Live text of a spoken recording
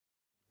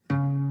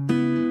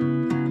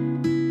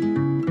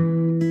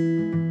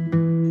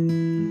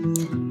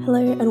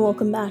and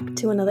welcome back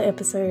to another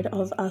episode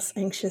of Us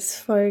Anxious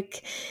Folk.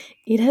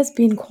 It has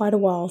been quite a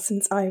while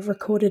since I've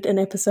recorded an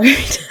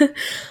episode.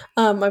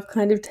 I've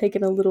kind of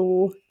taken a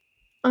little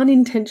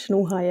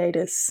unintentional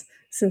hiatus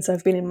since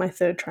I've been in my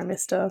third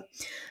trimester.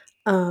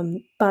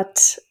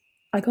 But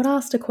I got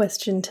asked a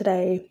question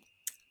today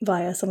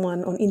via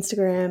someone on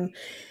Instagram,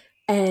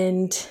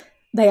 and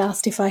they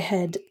asked if I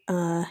had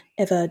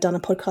ever done a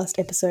podcast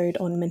episode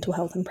on mental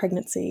health and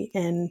pregnancy.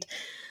 And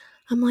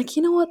I'm like,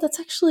 you know what,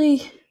 that's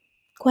actually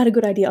quite a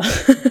good idea.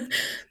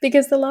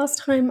 Because the last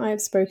time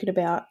I've spoken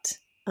about,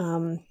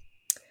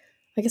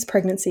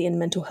 pregnancy and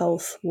mental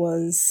health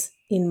was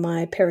in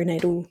my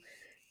perinatal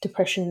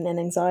depression and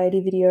anxiety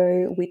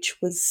video, which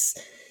was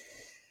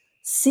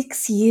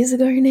 6 years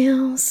ago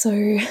now,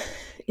 so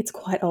it's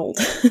quite old.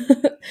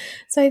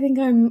 So I think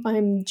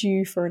I'm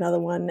due for another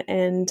one,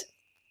 and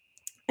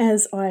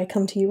as I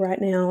come to you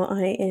right now,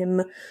 I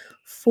am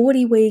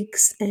 40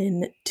 weeks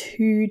and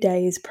 2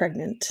 days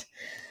pregnant.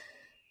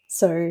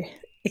 So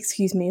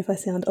excuse me if I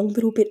sound a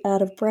little bit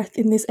out of breath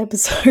in this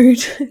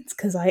episode. It's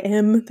because I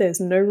am. There's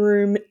no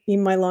room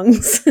in my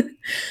lungs.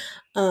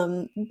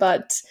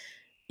 But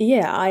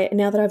yeah,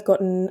 now that I've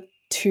gotten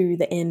to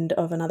the end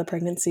of another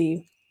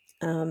pregnancy,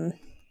 and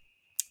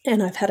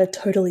I've had a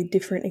totally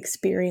different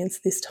experience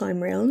this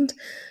time round,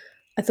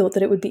 I thought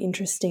that it would be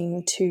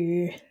interesting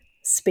to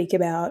speak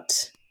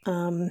about,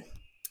 my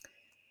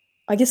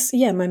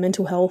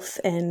mental health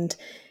and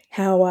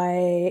how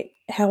I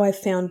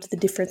found the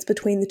difference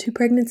between the two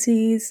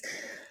pregnancies.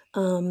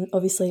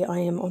 Obviously, I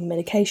am on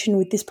medication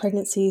with this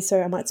pregnancy,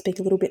 so I might speak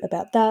a little bit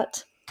about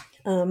that.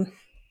 I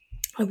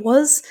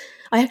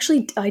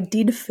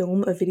did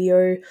film a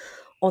video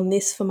on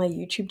this for my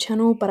YouTube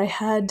channel, but I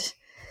had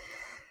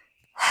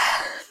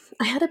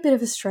a bit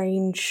of a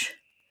strange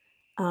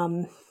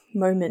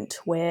moment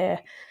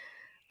where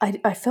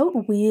I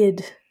felt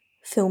weird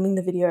filming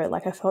the video.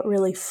 Like, I felt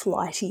really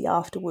flighty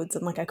afterwards,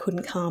 and like I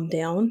couldn't calm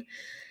down,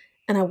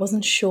 and I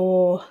wasn't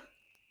sure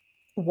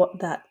what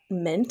that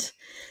meant.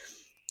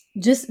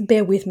 Just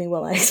bear with me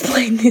while I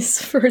explain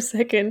this for a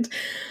second.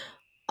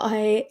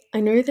 I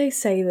know they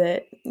say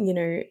that,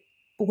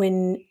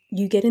 when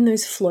you get in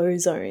those flow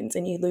zones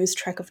and you lose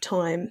track of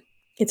time,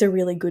 it's a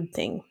really good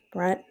thing,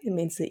 right? It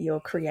means that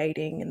you're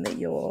creating and that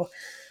you're,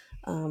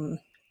 in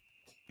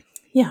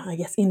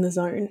the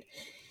zone.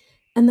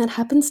 And that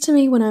happens to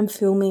me when I'm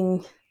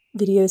filming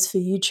videos for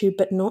YouTube,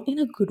 but not in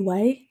a good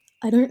way.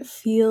 I don't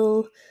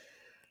feel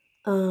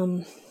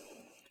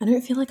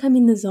like I'm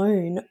in the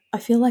zone. I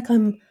feel like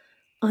I'm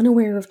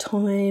unaware of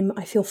time.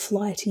 I feel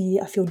flighty.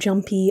 I feel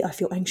jumpy. I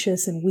feel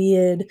anxious and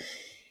weird.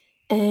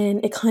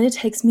 And it kind of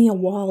takes me a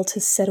while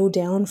to settle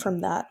down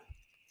from that.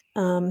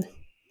 And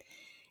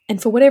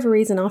for whatever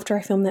reason, after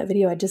I filmed that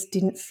video, I just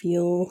didn't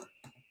feel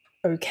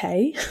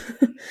okay.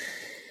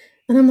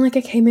 And I'm like,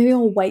 okay, maybe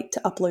I'll wait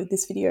to upload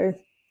this video.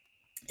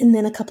 And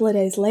then a couple of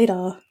days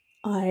later,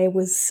 I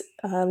was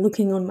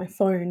looking on my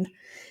phone,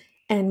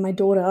 and my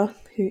daughter,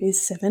 who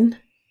is 7,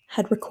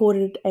 had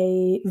recorded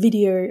a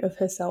video of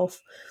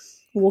herself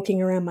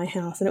walking around my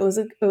house, and it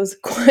was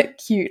quite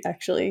cute,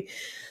 actually,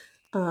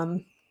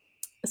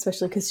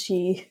 especially because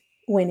she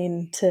went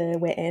into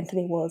where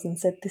Anthony was and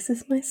said, "This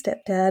is my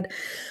stepdad."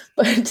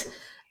 But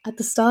at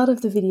the start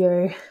of the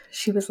video,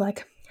 she was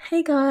like,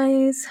 "Hey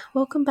guys,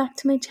 welcome back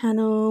to my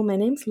channel. My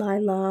name's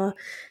Lila,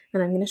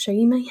 and I'm going to show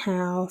you my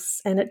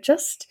house." And it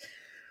just,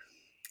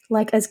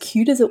 like, as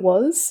cute as it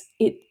was,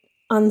 it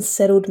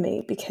unsettled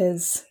me,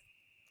 because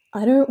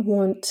I don't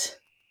want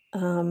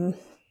her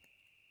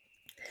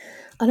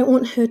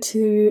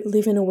to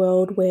live in a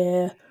world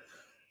where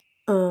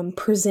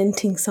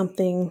presenting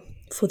something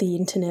for the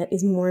internet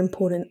is more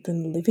important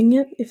than living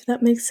it, if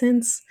that makes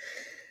sense.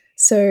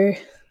 So,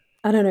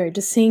 I don't know,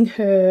 just seeing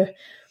her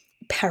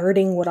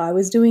parroting what I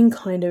was doing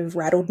kind of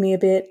rattled me a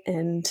bit,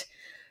 and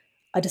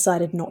I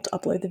decided not to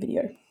upload the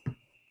video.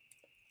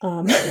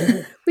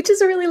 Which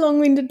is a really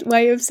long-winded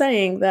way of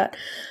saying that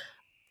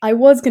I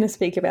was going to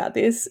speak about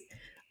this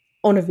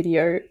on a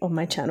video on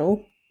my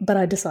channel, but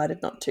I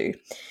decided not to.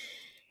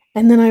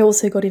 And then I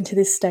also got into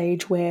this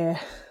stage where,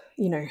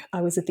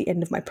 I was at the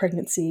end of my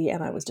pregnancy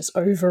and I was just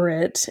over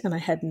it, and I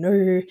had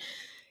no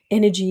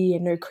energy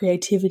and no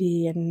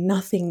creativity and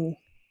nothing,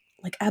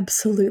 like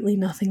absolutely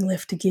nothing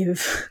left to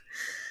give.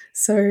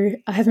 So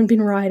I haven't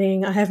been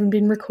writing, I haven't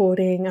been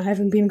recording, I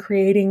haven't been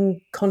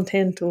creating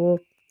content, or,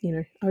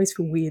 I always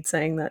feel weird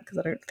saying that because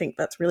I don't think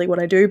that's really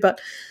what I do,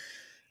 but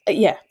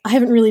I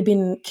haven't really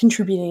been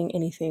contributing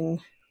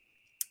anything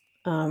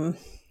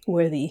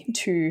worthy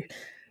to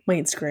my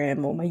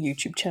Instagram or my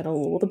YouTube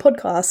channel or the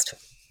podcast.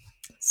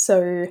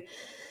 So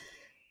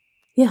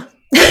yeah,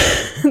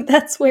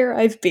 that's where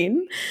I've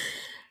been.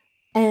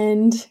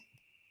 And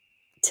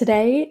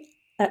today,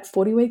 at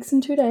 40 weeks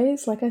and 2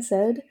 days, like I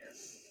said,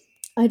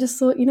 I just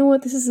thought, you know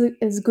what, this is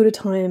as good a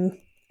time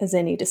as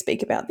any to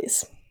speak about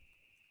this.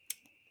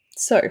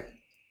 So,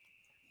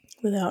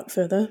 without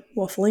further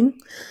waffling,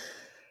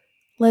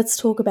 let's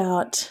talk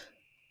about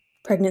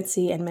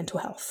pregnancy and mental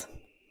health.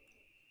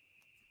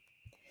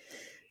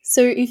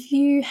 So if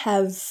you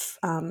have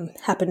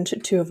happened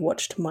to have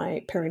watched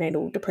my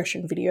perinatal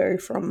depression video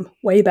from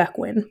way back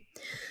when,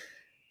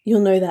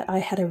 you'll know that I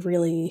had a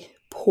really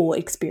poor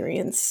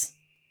experience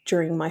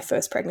during my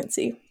first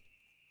pregnancy.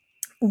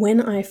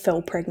 When I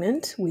fell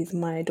pregnant with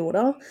my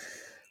daughter,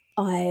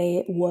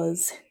 I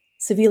was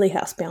severely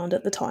housebound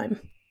at the time.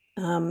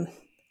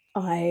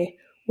 I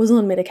was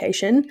on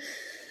medication.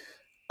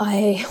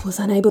 I was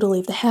unable to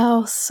leave the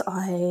house.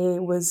 I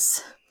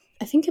was,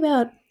 I think,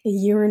 about a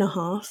year and a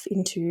half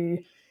into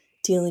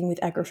dealing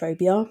with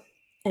agoraphobia,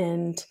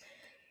 and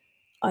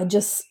I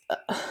just,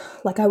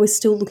 I was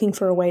still looking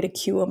for a way to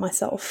cure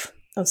myself.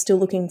 I was still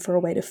looking for a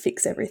way to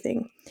fix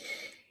everything.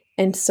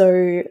 And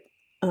so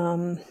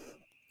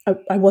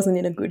I wasn't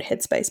in a good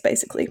headspace,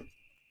 basically.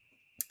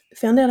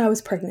 Found out I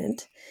was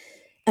pregnant,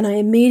 and I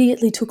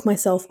immediately took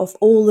myself off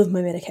all of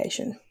my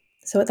medication.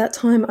 So at that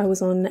time, I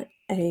was on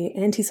a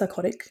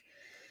antipsychotic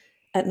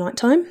at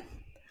nighttime,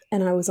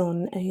 and I was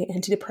on a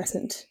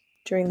antidepressant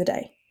during the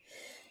day.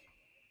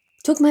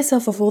 Took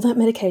myself off all that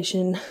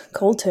medication,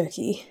 cold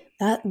turkey.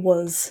 That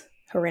was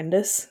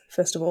horrendous,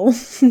 first of all,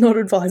 not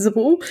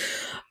advisable.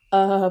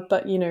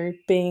 But,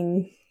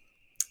 being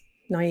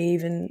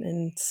naive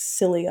and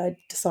silly, I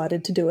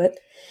decided to do it.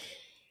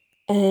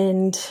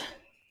 And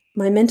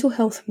my mental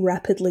health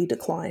rapidly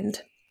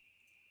declined.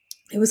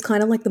 It was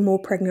kind of like the more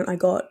pregnant I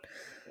got,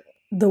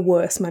 the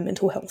worse my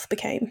mental health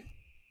became.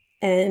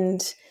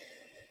 And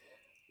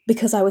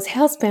because I was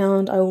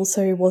housebound, I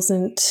also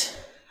wasn't...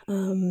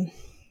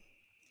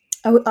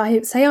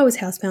 I say I was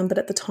housebound, but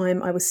at the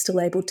time I was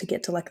still able to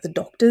get to the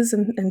doctors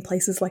and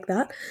places like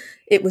that.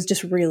 It was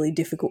just really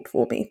difficult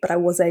for me, but I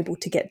was able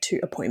to get to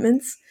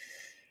appointments.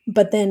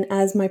 But then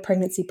as my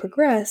pregnancy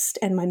progressed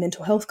and my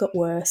mental health got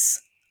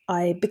worse,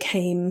 I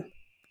became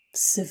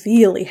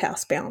severely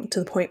housebound to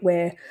the point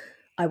where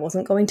I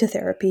wasn't going to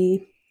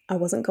therapy, I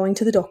wasn't going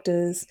to the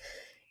doctors,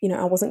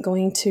 I wasn't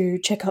going to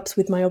checkups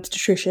with my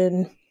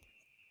obstetrician.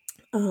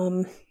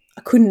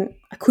 I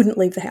couldn't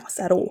leave the house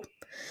at all.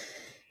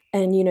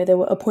 And, there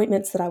were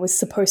appointments that I was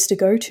supposed to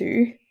go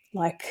to,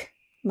 like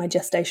my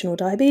gestational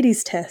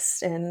diabetes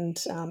test and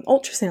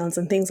ultrasounds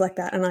and things like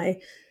that. And I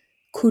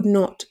could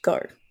not go.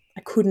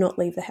 I could not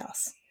leave the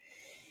house.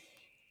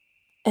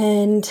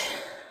 And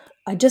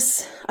I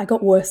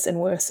got worse and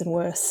worse and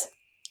worse.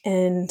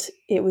 And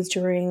it was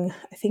during,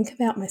 I think,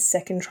 about my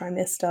second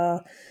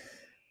trimester,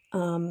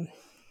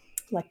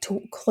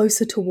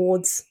 closer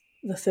towards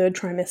the third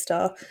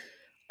trimester,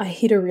 I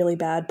hit a really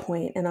bad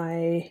point and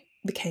I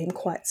became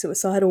quite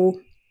suicidal.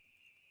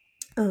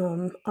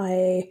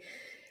 I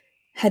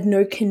had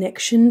no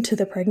connection to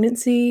the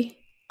pregnancy.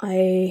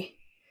 I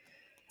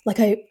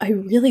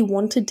really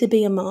wanted to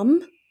be a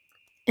mum,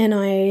 and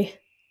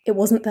it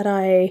wasn't that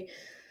I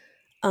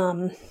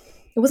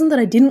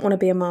didn't want to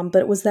be a mum, but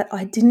it was that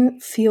I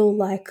didn't feel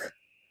like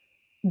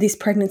this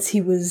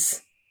pregnancy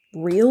was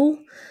real.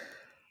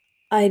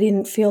 I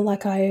didn't feel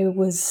like I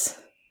was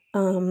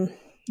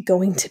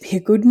going to be a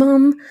good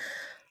mum.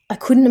 I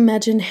couldn't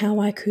imagine how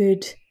I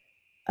could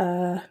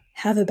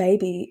have a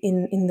baby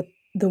in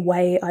the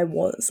way I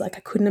was. I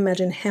couldn't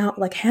imagine how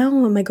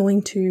am I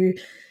going to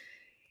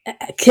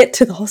get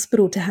to the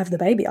hospital to have the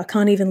baby? I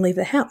can't even leave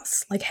the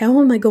house.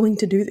 How am I going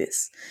to do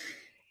this?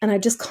 And I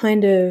just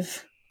kind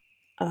of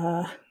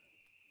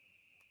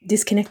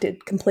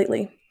disconnected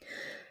completely.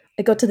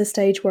 I got to the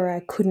stage where I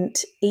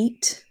couldn't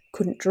eat,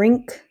 couldn't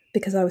drink,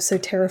 because I was so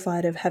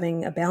terrified of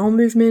having a bowel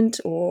movement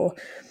or,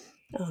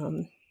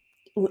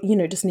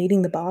 just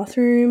needing the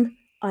bathroom.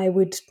 I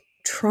would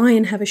try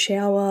and have a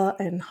shower,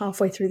 and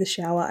halfway through the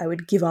shower I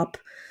would give up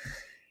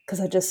because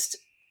I just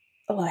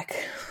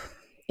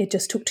it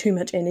just took too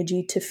much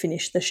energy to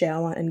finish the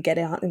shower and get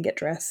out and get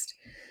dressed.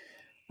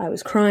 I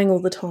was crying all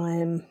the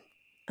time.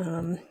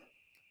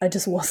 I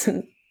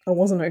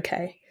wasn't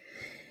okay.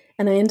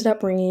 And I ended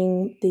up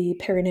ringing the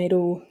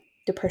perinatal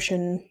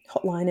depression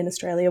hotline in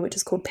Australia, which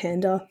is called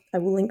Panda. I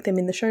will link them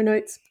in the show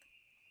notes.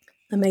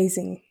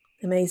 Amazing,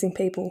 amazing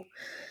people.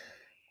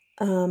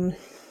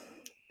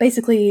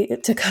 Basically,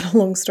 to cut a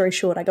long story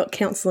short, I got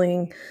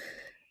counselling.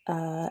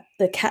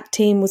 The CAT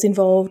team was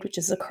involved, which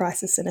is a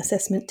crisis and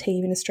assessment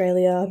team in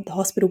Australia. The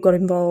hospital got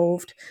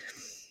involved.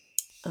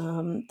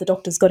 The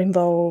doctors got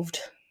involved.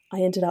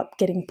 I ended up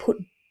getting put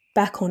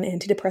back on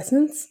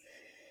antidepressants.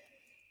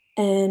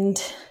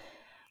 And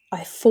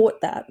I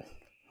fought that.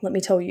 Let me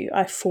tell you,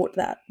 I fought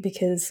that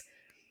because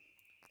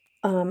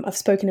I've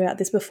spoken about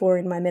this before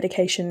in my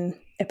medication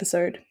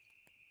episode,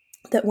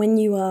 that when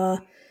you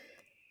are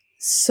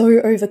so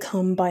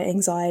overcome by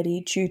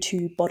anxiety due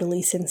to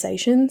bodily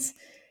sensations,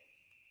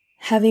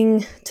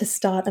 having to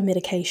start a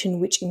medication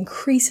which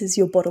increases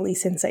your bodily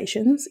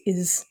sensations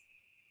is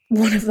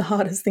one of the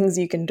hardest things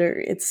you can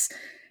do. It's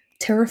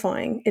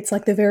terrifying. It's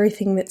like the very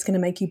thing that's going to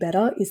make you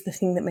better is the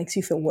thing that makes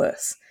you feel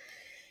worse.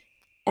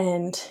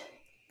 And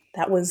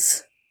that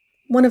was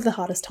one of the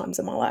hardest times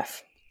of my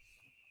life.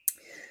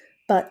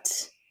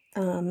 But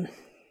I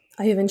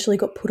eventually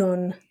got put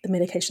on the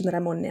medication that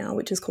I'm on now,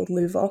 which is called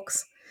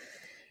Luvox.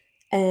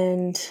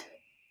 And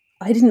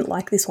I didn't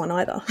like this one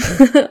either.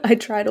 I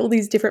tried all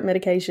these different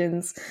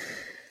medications,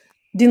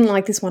 didn't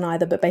like this one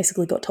either, but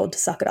basically got told to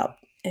suck it up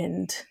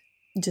and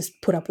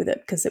just put up with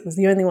it because it was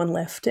the only one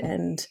left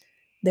and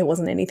there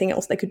wasn't anything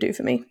else they could do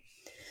for me.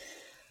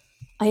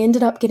 I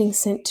ended up getting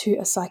sent to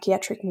a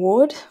psychiatric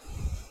ward,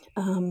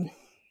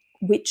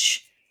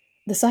 which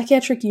the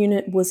psychiatric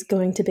unit was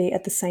going to be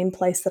at the same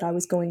place that I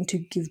was going to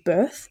give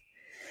birth.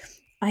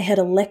 I had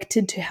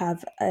elected to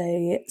have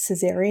a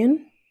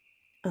cesarean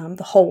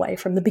the whole way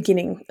from the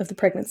beginning of the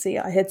pregnancy.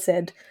 I had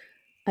said,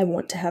 I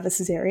want to have a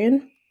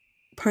cesarean,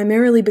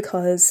 primarily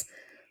because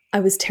I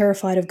was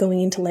terrified of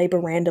going into labour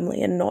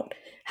randomly and not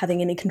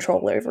having any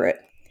control over it.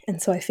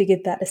 And so I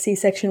figured that a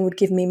C-section would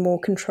give me more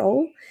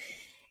control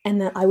and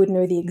that I would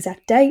know the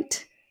exact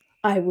date.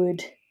 I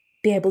would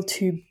be able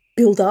to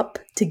build up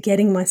to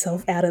getting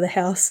myself out of the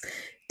house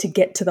to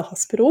get to the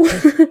hospital.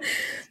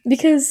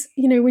 Because,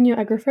 you know, when you're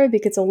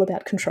agoraphobic, it's all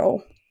about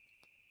control.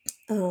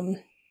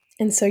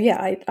 And so,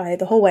 yeah, I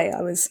the whole way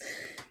I was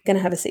going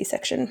to have a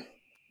C-section.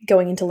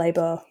 Going into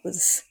labour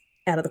was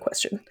out of the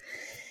question.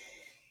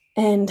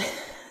 And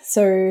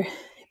so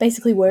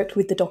basically worked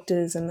with the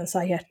doctors and the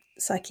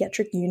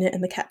psychiatric unit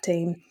and the CAT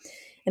team,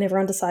 and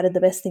everyone decided the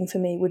best thing for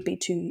me would be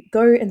to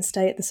go and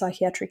stay at the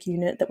psychiatric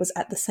unit that was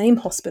at the same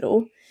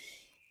hospital.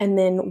 And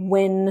then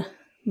when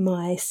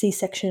my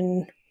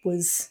C-section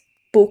was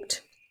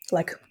booked,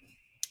 like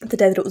the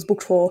day that it was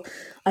booked for,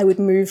 I would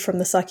move from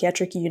the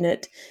psychiatric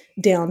unit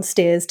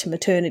downstairs to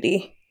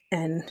maternity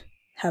and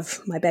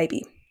have my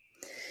baby.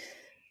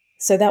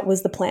 So that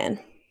was the plan.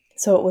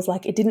 So it was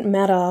like, it didn't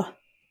matter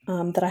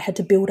that I had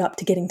to build up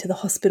to getting to the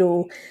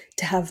hospital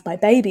to have my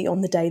baby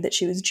on the day that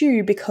she was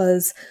due,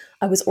 because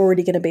I was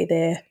already going to be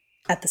there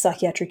at the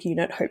psychiatric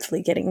unit,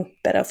 hopefully getting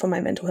better for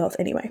my mental health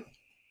anyway.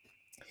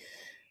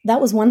 That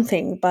was one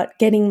thing, but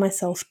getting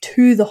myself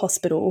to the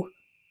hospital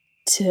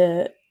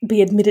to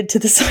be admitted to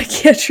the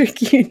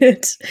psychiatric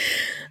unit,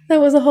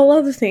 that was a whole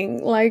other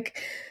thing. Like,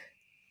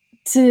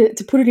 to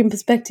put it in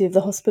perspective,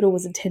 the hospital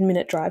was a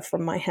 10-minute drive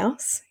from my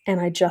house, and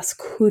I just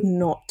could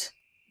not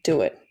do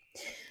it.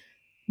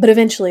 But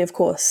eventually, of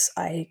course,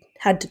 I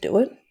had to do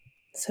it.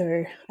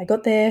 So I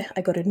got there,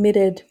 I got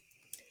admitted,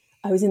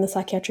 I was in the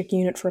psychiatric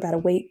unit for about a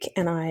week,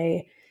 and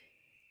I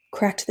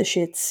cracked the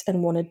shits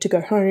and wanted to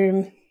go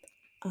home.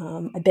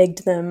 I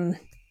begged them.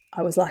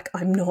 I was like,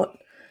 I'm not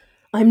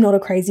a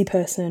crazy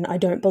person. I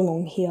don't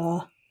belong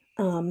here.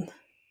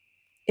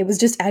 It was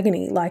just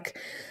agony. Like,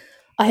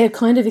 I had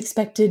kind of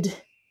expected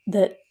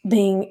that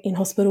being in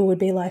hospital would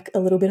be like a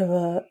little bit of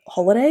a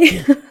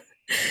holiday.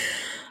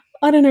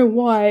 I don't know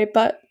why,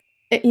 but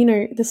you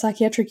know, the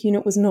psychiatric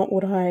unit was not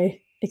what I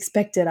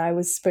expected. I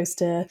was supposed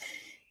to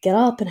get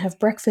up and have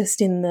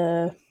breakfast in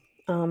the,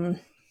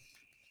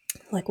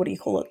 like, what do you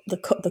call it?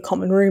 The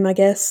common room, I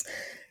guess.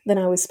 Then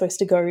I was supposed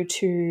to go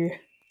to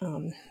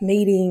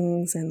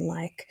meetings and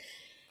like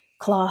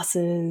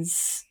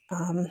classes,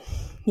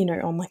 you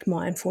know, on like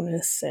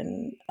mindfulness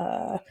and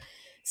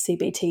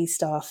CBT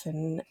stuff,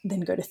 and then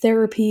go to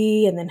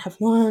therapy and then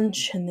have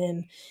lunch. And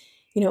then,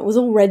 you know, it was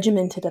all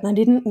regimented, and I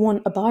didn't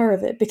want a bar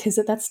of it because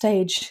at that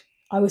stage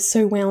I was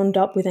so wound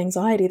up with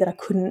anxiety that I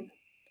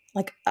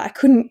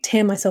couldn't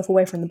tear myself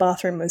away from the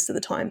bathroom most of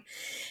the time.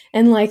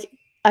 And like,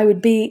 I would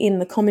be in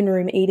the common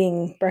room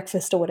eating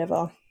breakfast or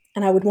whatever,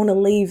 and I would want to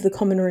leave the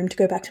common room to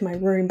go back to my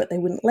room, but they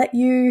wouldn't let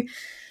you.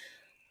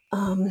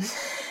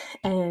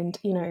 And,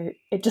 you know,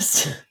 it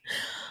just,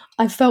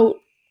 I felt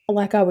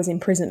like I was in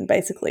prison,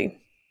 basically.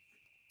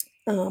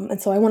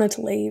 And so I wanted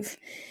to leave,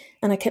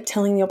 and I kept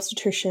telling the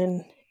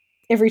obstetrician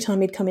every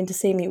time he'd come in to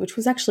see me, which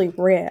was actually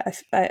rare.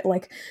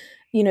 Like,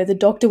 you know, the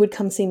doctor would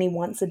come see me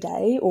once a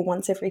day or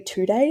once every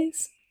 2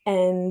 days,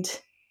 and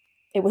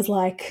it was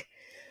like,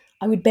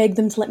 I would beg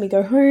them to let me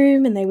go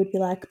home, and they would be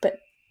like, but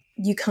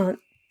you can't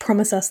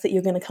promise us that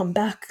you're going to come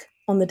back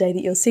on the day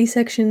that your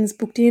C-section's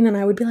booked in. And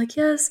I would be like,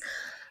 yes,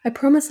 I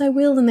promise I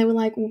will. And they were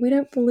like, well, we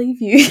don't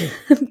believe you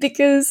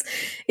because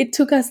it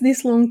took us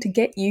this long to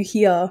get you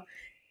here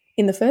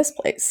in the first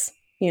place,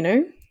 you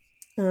know?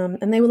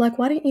 And they were like,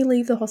 why don't you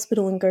leave the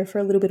hospital and go for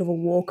a little bit of a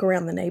walk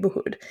around the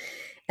neighborhood?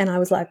 And I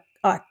was like,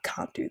 I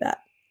can't do that.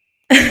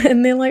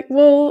 And they're like,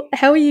 well,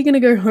 how are you going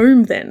to go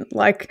home then?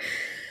 Like,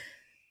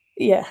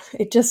 yeah,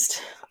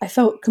 I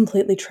felt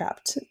completely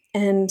trapped.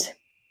 And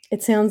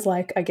it sounds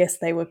like, I guess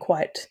they were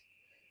quite,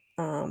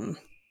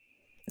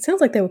 it sounds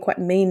like they were quite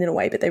mean in a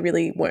way, but they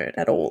really weren't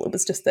at all. It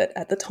was just that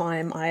at the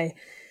time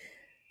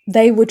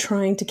they were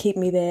trying to keep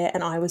me there,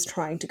 and I was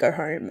trying to go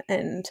home,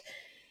 and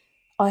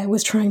I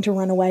was trying to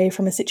run away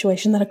from a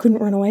situation that I couldn't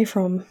run away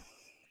from.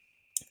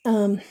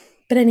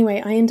 But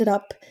anyway, I ended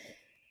up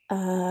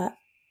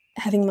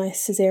having my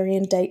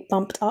cesarean date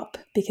bumped up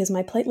because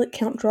my platelet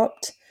count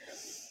dropped.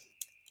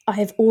 I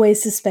have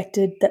always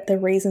suspected that the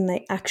reason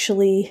they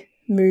actually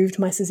moved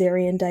my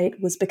cesarean date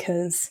was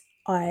because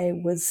I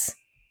was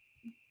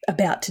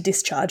about to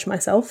discharge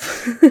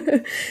myself.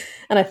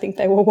 And I think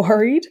they were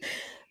worried,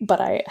 but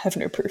I have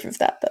no proof of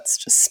that. That's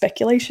just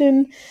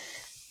speculation.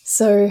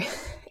 So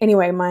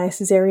anyway, my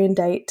cesarean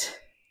date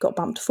got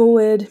bumped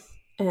forward,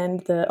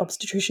 and the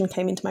obstetrician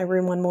came into my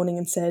room one morning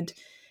and said,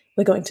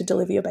 "We're going to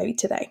deliver your baby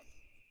today,"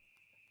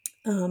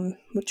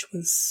 which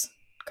was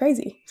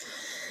crazy.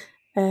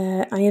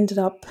 I ended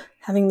up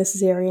having the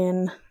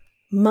cesarean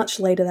much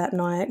later that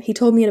night. He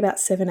told me at about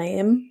 7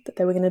 a.m. that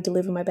they were going to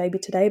deliver my baby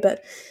today,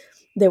 but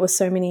there were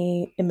so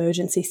many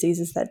emergency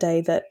Caesars that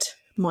day that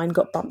mine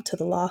got bumped to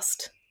the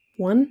last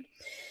one,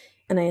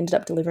 and I ended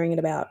up delivering at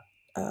about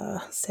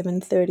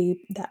 7:30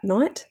 that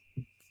night.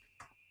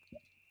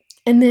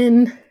 And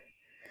then,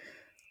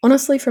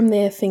 honestly, from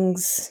there,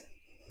 things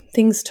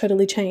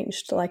totally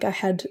changed. Like I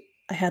had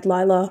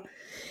Lila,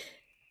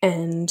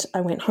 and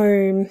I went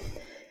home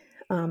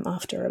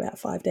after about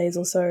 5 days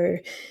or so.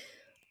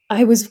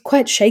 I was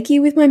quite shaky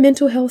with my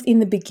mental health in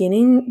the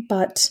beginning,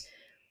 but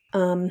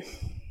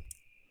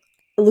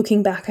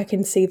looking back, I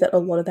can see that a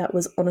lot of that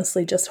was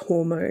honestly just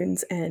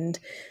hormones and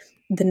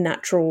the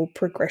natural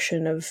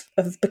progression of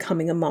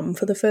becoming a mum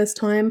for the first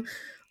time.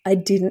 I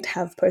didn't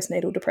have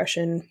postnatal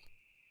depression.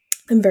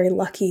 I'm very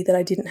lucky that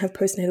I didn't have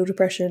postnatal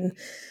depression.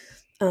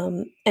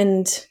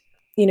 And,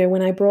 you know,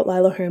 when I brought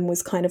Lila home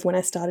was kind of when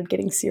I started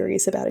getting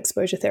serious about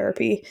exposure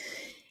therapy.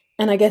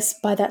 And I guess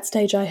by that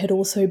stage, I had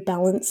also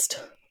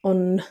balanced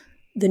on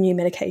the new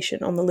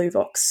medication, on the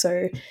Luvox.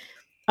 So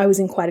I was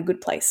in quite a good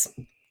place.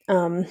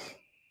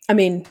 I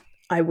mean,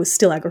 I was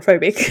still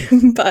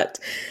agoraphobic, but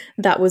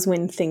that was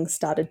when things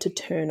started to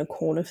turn a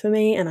corner for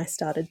me, and I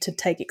started to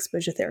take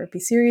exposure therapy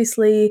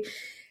seriously,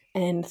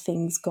 and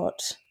things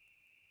got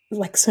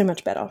like so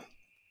much better.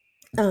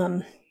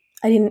 I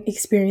didn't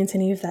experience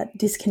any of that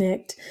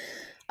disconnect.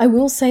 I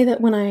will say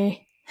that when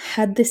I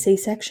had the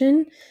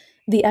C-section,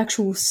 the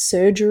actual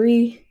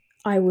surgery,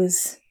 I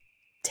was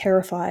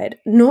terrified.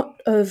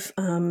 Not of,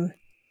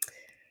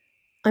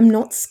 I'm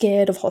not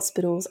scared of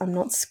hospitals. I'm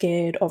not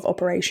scared of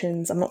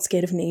operations. I'm not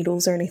scared of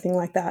needles or anything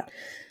like that.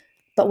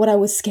 But what I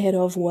was scared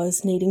of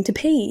was needing to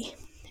pee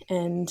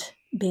and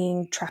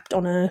being trapped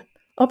on a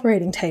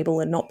operating table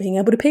and not being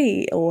able to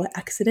pee, or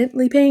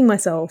accidentally peeing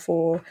myself,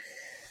 or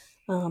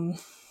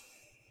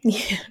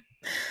yeah,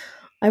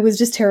 I was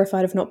just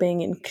terrified of not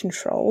being in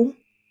control.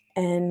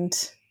 And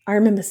I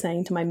remember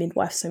saying to my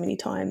midwife so many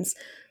times,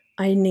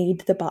 "I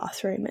need the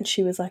bathroom." And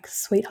she was like,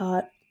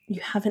 "Sweetheart,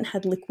 you haven't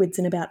had liquids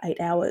in about 8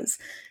 hours.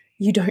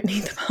 You don't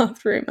need the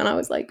bathroom." And I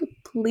was like,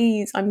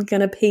 "Please, I'm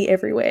gonna pee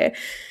everywhere."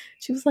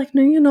 She was like,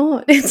 "No, you're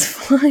not. It's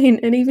fine.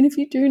 And even if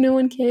you do, no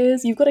one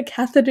cares. You've got a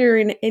catheter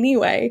in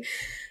anyway."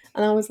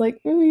 And I was like,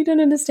 "You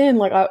don't understand."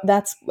 Like,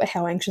 that's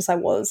how anxious I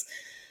was.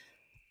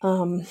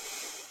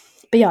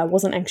 But yeah, I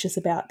wasn't anxious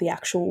about the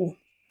actual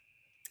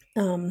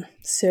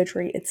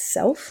surgery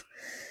itself.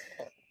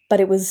 But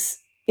it was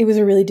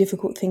a really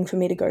difficult thing for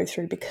me to go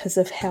through because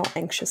of how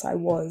anxious I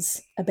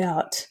was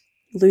about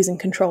losing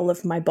control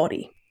of my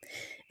body.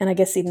 And I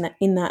guess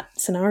in that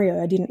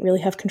scenario, I didn't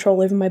really have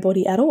control over my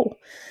body at all.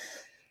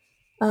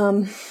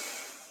 I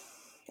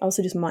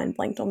also just mind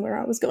blanked on where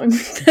I was going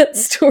with that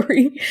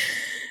story.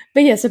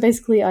 But yeah, so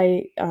basically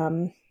I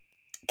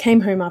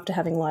came home after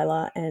having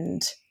Lila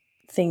and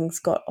things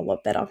got a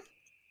lot better.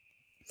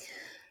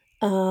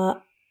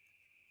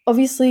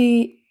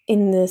 Obviously,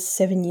 in the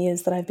 7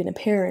 years that I've been a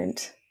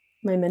parent,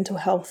 my mental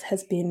health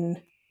has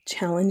been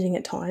challenging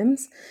at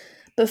times.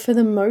 But for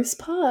the most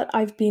part,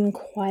 I've been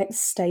quite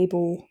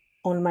stable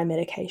on my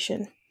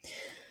medication.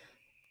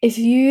 If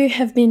you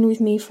have been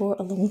with me for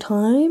a long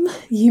time,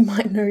 you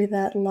might know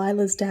that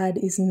Lila's dad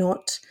is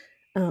not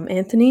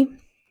Anthony.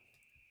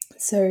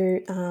 So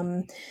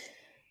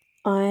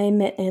I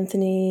met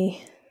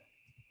Anthony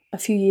a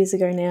few years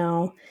ago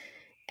now,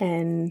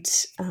 and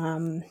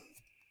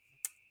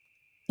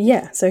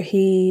yeah, so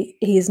he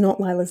is not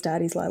Lila's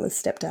dad, he's Lila's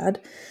stepdad.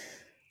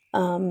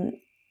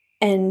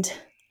 And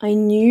I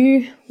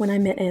knew when I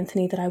met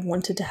Anthony that I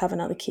wanted to have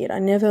another kid. I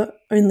never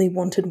only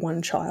wanted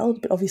one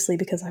child, but obviously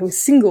because I was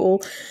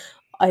single,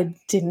 I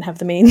didn't have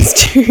the means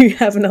to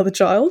have another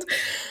child.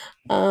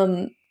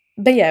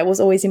 But yeah, it was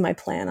always in my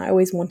plan. I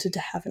always wanted to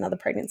have another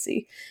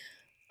pregnancy.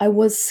 I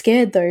was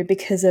scared though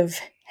because of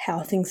how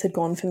things had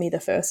gone for me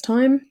the first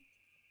time.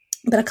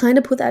 But I kind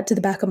of put that to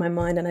the back of my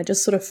mind, and I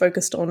just sort of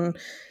focused on,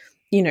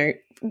 you know,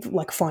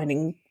 like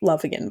finding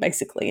love again,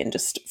 basically, and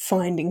just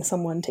finding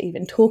someone to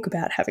even talk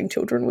about having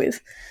children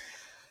with.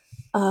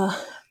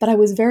 But I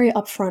was very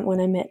upfront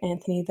when I met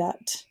Anthony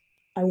that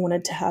I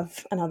wanted to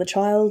have another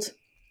child.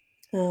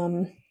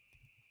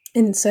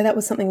 And so that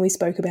was something we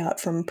spoke about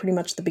from pretty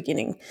much the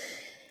beginning.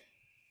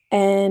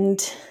 And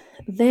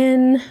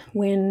then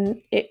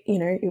when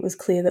it was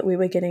clear that we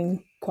were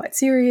getting quite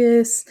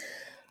serious,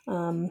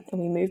 and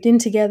we moved in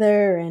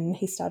together, and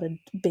he started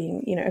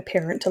being, a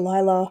parent to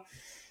Lila,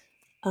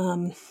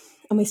 and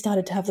we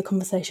started to have the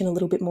conversation a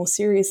little bit more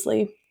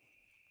seriously.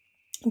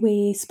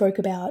 We spoke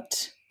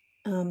about,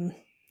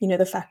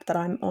 the fact that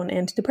I'm on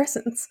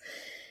antidepressants,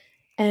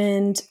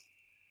 and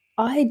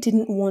I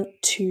didn't want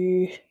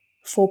to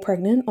fall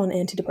pregnant on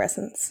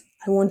antidepressants.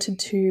 I wanted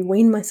to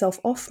wean myself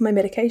off my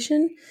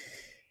medication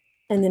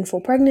and then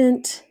fall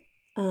pregnant.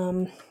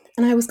 And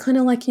I was kind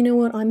of like, you know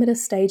what, I'm at a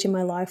stage in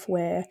my life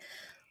where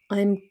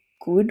I'm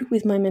good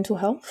with my mental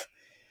health.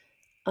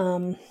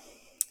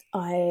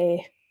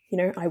 I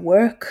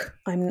work.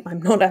 I'm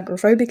not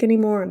agoraphobic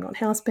anymore. I'm not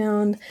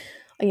housebound.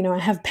 I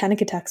have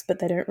panic attacks, but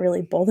they don't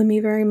really bother me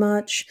very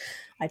much.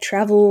 I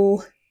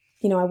travel.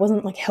 I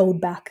wasn't like held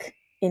back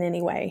in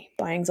any way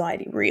by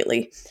anxiety,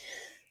 really.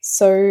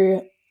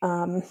 So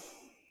I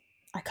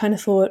kind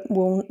of thought,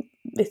 well,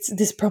 this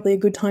is probably a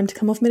good time to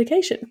come off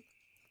medication.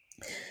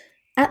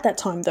 At that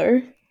time,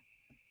 though,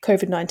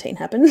 COVID-19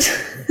 happened.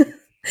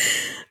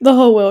 The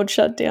whole world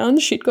shut down.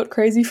 Shit got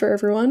crazy for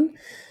everyone.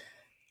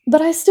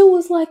 But I still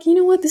was like, you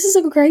know what? This is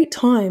a great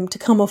time to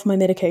come off my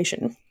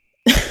medication.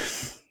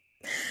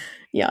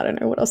 Yeah, I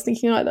don't know what I was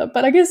thinking either.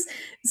 But I guess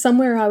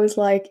somewhere I was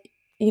like,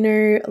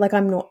 like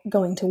I'm not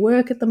going to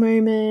work at the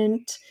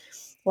moment.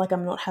 Like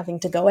I'm not having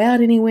to go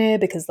out anywhere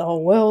because the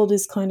whole world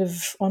is kind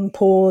of on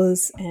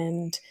pause.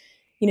 And,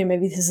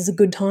 maybe this is a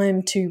good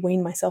time to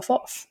wean myself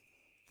off.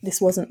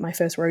 This wasn't my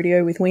first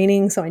rodeo with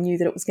weaning, so I knew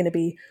that it was going to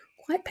be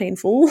quite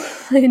painful.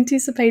 I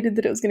anticipated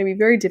that it was going to be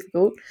very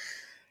difficult.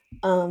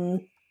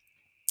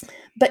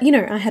 But,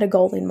 I had a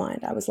goal in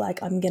mind. I was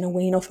like, I'm going to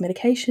wean off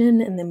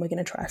medication and then we're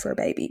going to try for a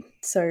baby.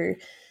 So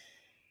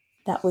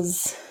that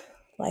was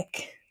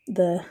like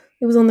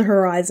it was on the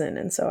horizon.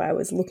 And so I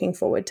was looking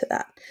forward to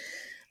that.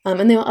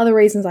 And there were other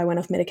reasons I went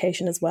off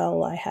medication as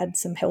well. I had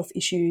some health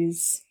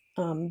issues,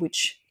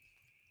 which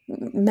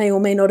may or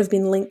may not have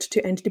been linked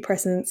to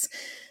antidepressants.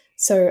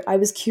 So I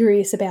was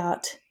curious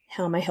about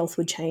how my health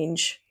would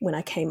change when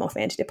I came off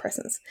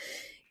antidepressants.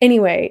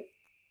 Anyway,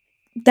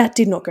 that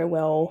did not go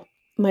well.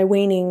 My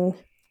weaning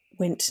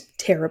went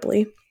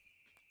terribly.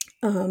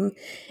 And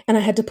I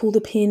had to pull the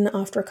pin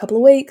after a couple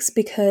of weeks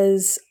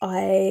because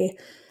to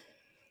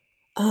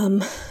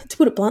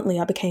put it bluntly,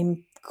 I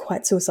became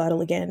quite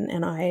suicidal again,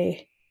 and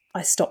I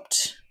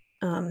stopped.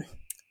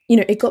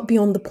 It got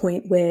beyond the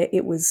point where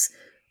it was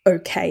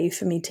okay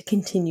for me to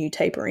continue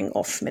tapering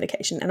off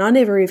medication. And I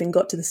never even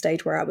got to the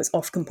stage where I was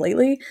off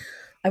completely.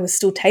 I was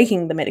still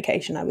taking the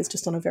medication. I was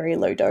just on a very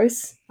low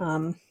dose.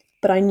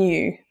 But I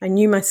knew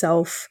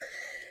myself.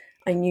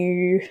 I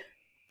knew,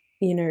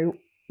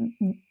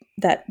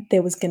 that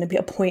there was going to be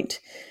a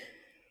point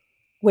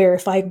where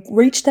if I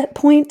reached that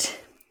point,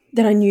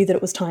 then I knew that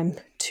it was time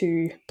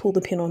to pull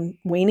the pin on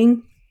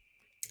weaning.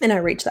 And I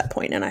reached that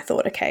point and I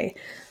thought, okay,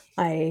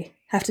 I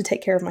have to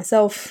take care of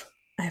myself.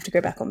 I have to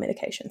go back on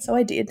medication. So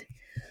I did.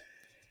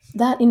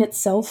 That in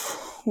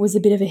itself was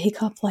a bit of a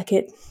hiccup.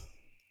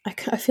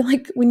 I feel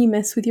like when you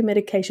mess with your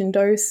medication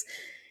dose,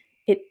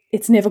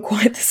 it's never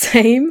quite the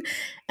same.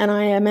 And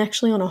I am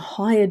actually on a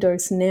higher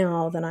dose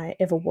now than I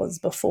ever was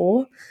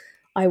before.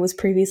 I was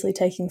previously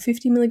taking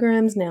 50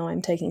 milligrams. Now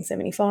I'm taking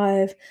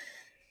 75.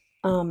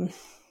 But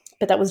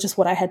that was just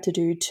what I had to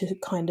do to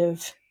kind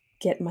of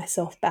get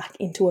myself back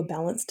into a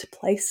balanced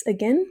place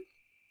again.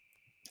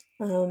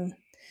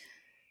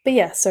 But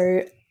yeah,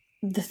 so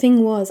the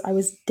thing was I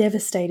was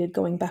devastated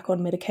going back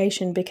on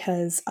medication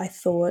because I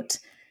thought,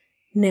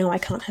 now I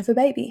can't have a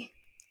baby.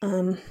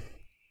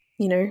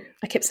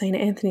 I kept saying to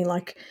Anthony,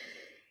 like,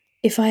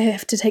 if I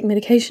have to take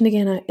medication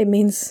again, it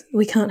means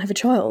we can't have a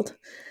child.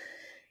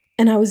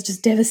 And I was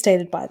just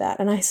devastated by that.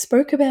 And I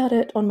spoke about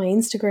it on my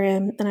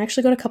Instagram, and I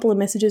actually got a couple of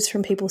messages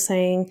from people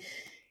saying,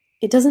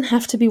 it doesn't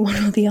have to be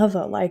one or the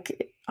other.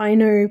 Like, I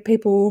know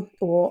people,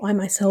 or I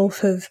myself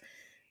have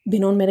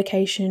been on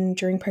medication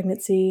during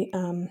pregnancy.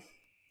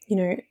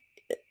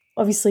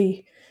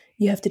 Obviously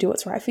you have to do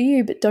what's right for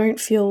you, but don't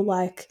feel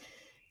like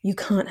you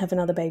can't have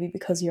another baby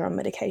because you're on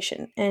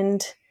medication.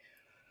 And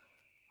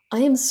I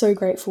am so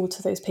grateful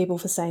to those people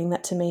for saying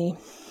that to me,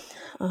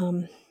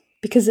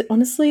 because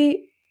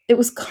honestly, it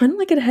was kind of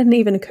like it hadn't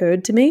even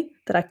occurred to me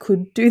that I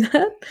could do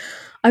that.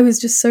 I was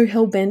just so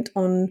hell-bent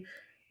on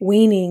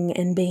weaning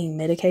and being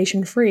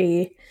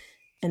medication-free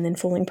and then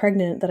falling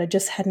pregnant that I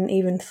just hadn't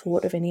even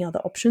thought of any other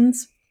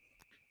options.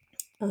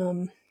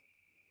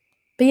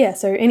 But yeah,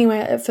 so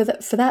anyway, for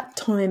that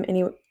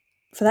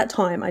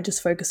time, I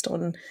just focused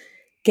on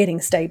getting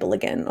stable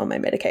again on my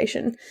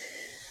medication.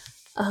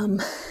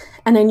 And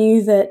I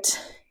knew that,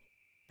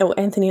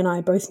 Anthony and I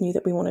both knew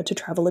that we wanted to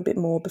travel a bit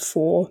more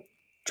before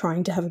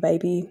trying to have a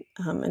baby,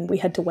 and we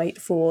had to wait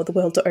for the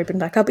world to open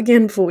back up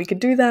again before we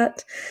could do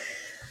that.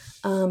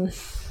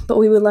 But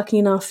we were lucky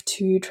enough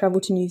to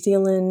travel to New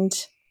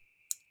Zealand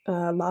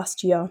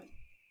last year.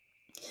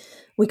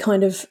 We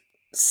kind of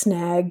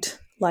snagged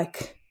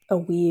like a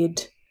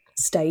weird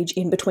stage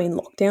in between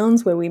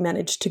lockdowns where we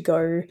managed to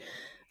go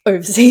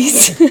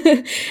overseas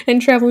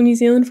and travel New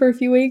Zealand for a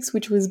few weeks,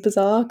 which was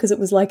bizarre because it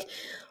was like,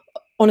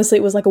 honestly,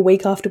 it was like a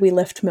week after we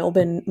left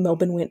Melbourne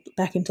went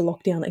back into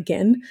lockdown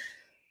again.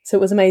 So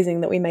it was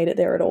amazing that we made it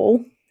there at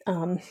all.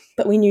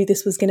 But we knew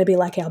this was going to be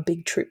like our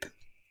big trip.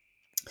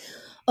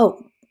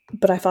 Oh,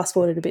 but I fast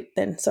forwarded a bit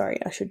then. Sorry,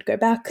 I should go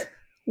back.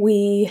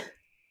 We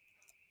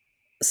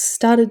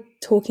started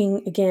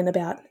talking again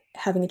about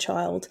having a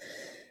child,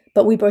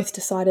 but we both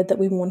decided that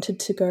we wanted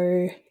to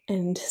go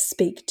and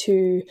speak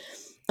to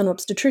an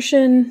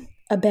obstetrician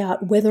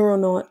about whether or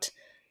not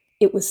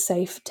it was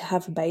safe to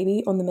have a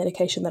baby on the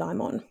medication that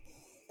I'm on.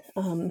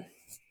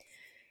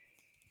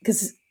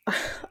 Because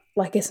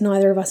I guess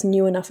neither of us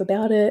knew enough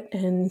about it,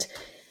 and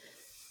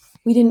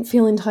we didn't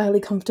feel entirely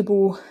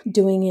comfortable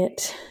doing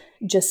it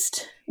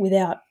just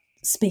without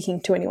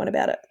speaking to anyone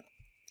about it.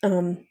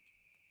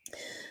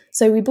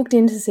 So we booked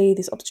in to see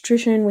this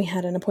obstetrician. We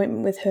had an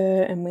appointment with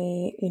her, and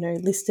we,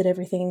 listed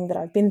everything that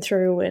I've been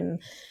through and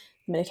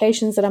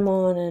medications that I'm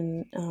on,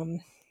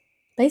 and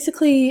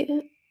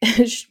basically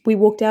we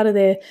walked out of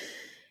there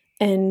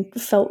and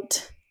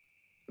felt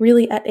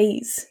really at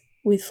ease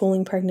with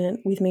falling pregnant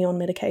with me on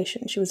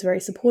medication. She was very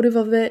supportive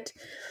of it.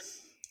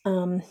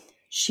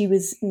 She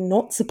was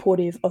not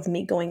supportive of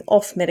me going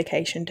off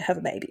medication to have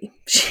a baby.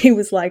 She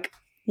was like,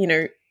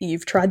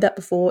 you've tried that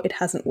before, it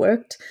hasn't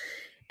worked,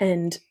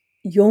 and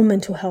your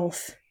mental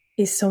health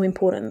is so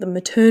important. The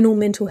maternal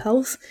mental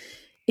health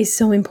is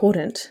so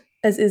important,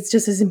 as it's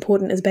just as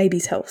important as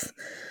baby's health.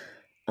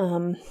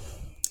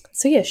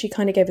 So yeah, she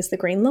kind of gave us the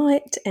green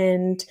light,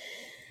 and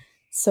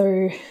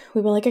so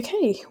we were like,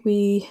 okay,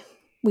 we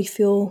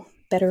feel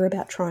better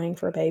about trying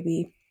for a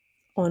baby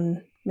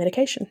on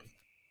medication.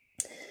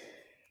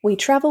 We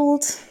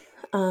travelled,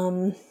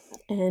 and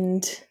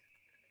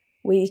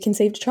we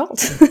conceived a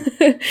child.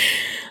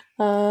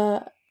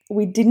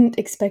 We didn't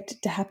expect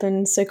it to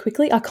happen so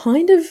quickly. I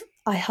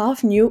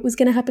half knew it was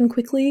going to happen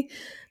quickly,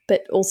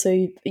 but also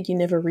you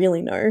never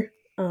really know.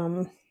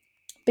 But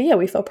yeah,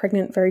 we fell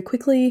pregnant very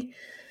quickly,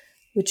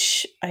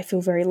 which I feel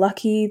very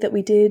lucky that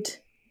we did.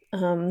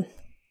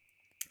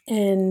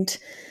 And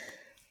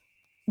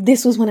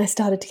this was when I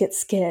started to get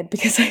scared,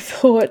 because I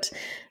thought,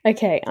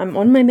 okay, I'm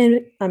on my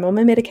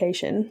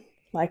medication,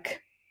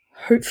 like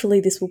hopefully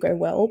this will go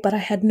well, but I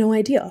had no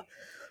idea.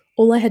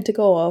 All I had to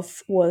go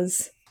off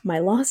was my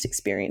last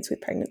experience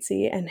with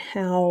pregnancy and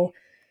how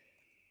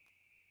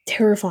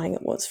terrifying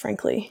it was,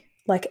 frankly.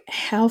 Like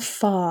how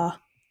far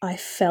I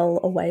fell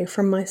away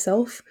from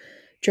myself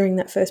during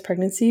that first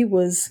pregnancy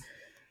was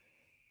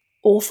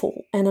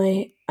awful, and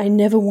I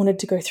never wanted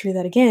to go through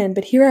that again.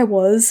 But here I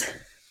was,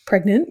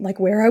 pregnant, like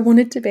where I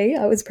wanted to be.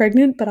 I was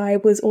pregnant, but I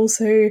was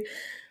also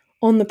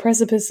on the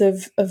precipice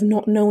of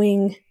not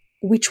knowing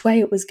which way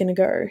it was going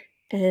to go,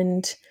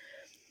 and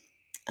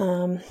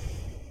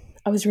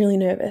I was really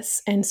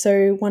nervous. And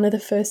so one of the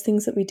first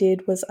things that we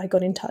did was I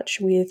got in touch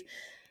with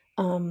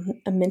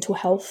a mental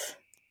health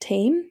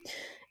team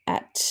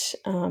at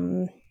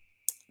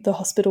the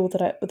hospital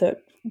that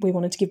we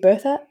wanted to give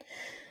birth at.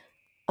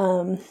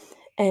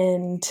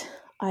 And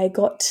I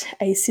got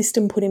a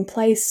system put in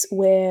place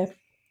where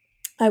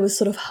I was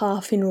sort of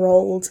half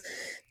enrolled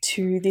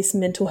to this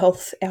mental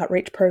health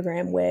outreach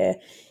program where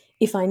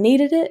if I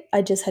needed it,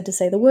 I just had to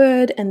say the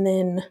word, and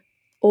then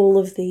all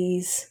of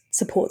these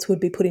supports would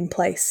be put in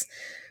place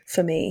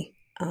for me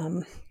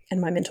and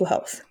my mental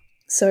health.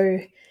 So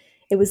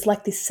it was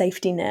like this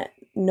safety net,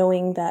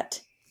 knowing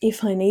that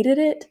if I needed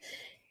it,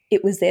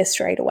 it was there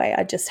straight away.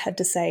 I just had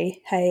to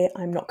say, hey,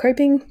 I'm not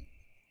coping.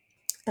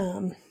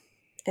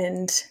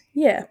 And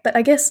yeah, but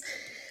I guess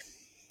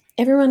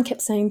everyone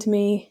kept saying to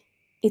me,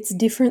 it's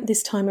different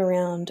this time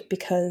around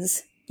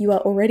because you are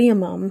already a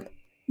mum,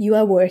 you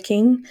are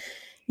working,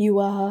 you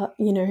are,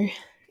 you're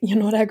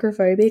not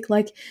agoraphobic.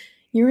 Like,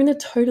 you're in a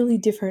totally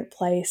different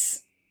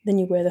place than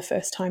you were the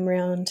first time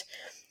round.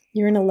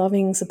 You're in a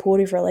loving,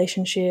 supportive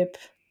relationship.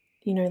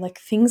 Like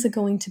things are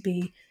going to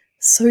be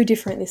so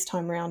different this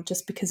time around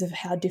just because of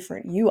how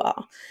different you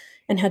are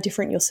and how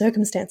different your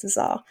circumstances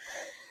are.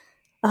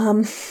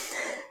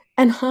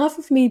 And half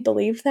of me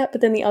believed that,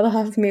 but then the other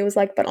half of me was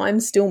like, but I'm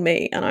still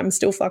me and I'm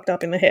still fucked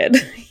up in the head,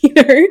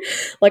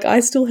 Like I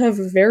still have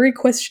very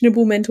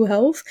questionable mental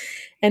health,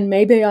 and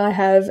maybe I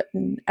have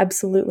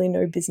absolutely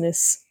no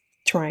business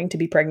trying to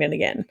be pregnant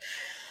again.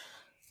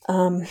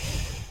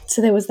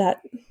 So there was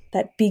that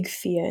big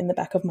fear in the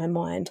back of my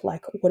mind,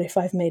 like, what if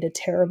I've made a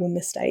terrible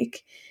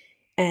mistake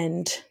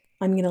and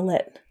I'm going to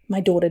let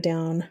my daughter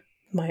down,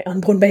 my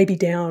unborn baby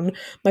down,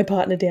 my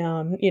partner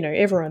down,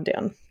 everyone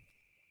down.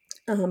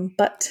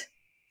 But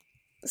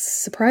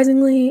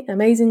surprisingly,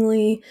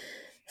 amazingly,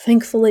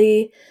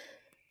 thankfully,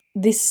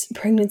 this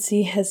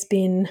pregnancy has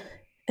been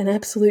an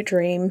absolute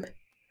dream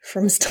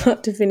from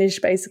start to finish,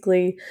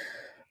 basically.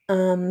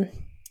 My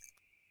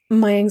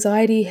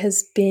anxiety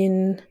has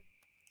been,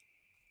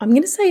 I'm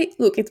going to say,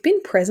 look, it's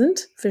been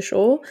present for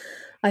sure.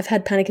 I've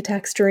had panic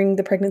attacks during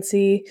the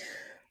pregnancy.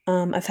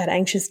 I've had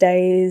anxious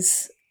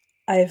days.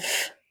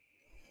 I've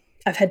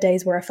had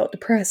days where I felt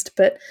depressed,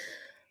 but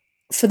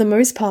for the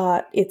most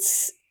part,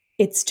 it's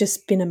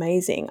just been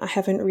amazing. I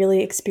haven't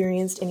really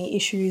experienced any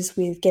issues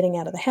with getting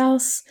out of the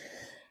house.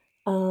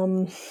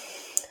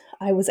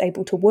 I was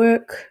able to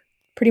work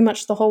pretty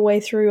much the whole way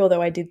through,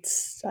 although I did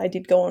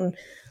go on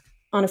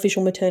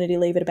unofficial maternity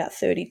leave at about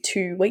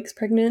 32 weeks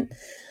pregnant.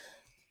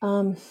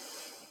 But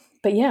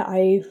yeah,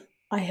 I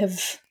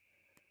have,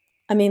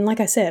 like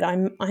I said,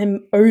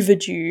 I'm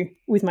overdue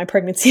with my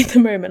pregnancy at the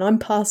moment. I'm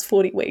past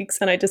 40 weeks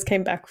and I just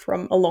came back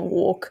from a long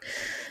walk.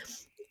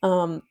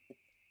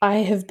 I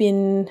have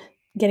been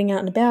getting out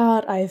and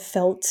about. I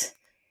felt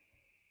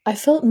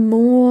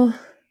more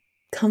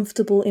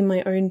comfortable in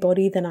my own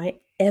body than I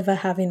ever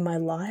have in my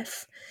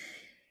life.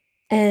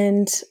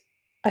 And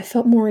I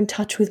felt more in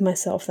touch with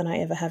myself than I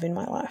ever have in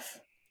my life.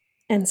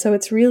 And so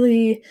it's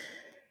really,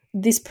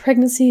 this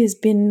pregnancy has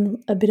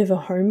been a bit of a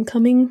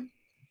homecoming,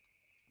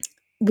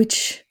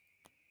 which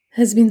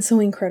has been so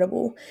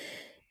incredible.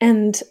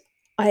 And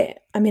I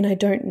mean, I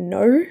don't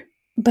know,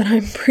 but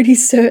I'm pretty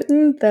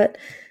certain that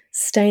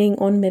staying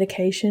on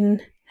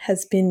medication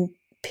has been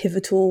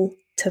pivotal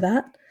to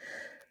that.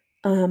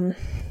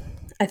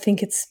 I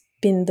think it's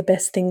been the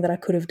best thing that I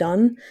could have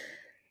done,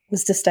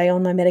 was to stay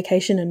on my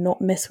medication and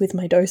not mess with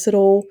my dose at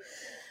all.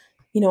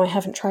 You know, I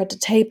haven't tried to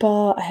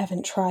taper. I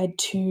haven't tried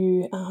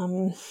to,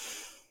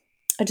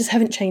 I just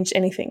haven't changed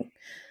anything.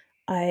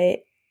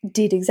 I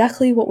did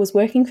exactly what was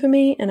working for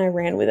me and I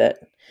ran with it.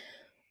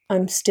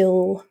 I'm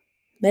still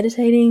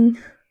meditating.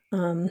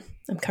 I'm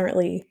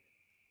currently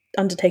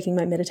undertaking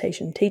my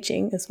meditation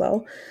teaching as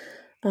well.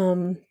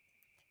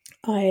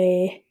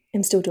 I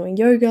am still doing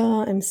yoga.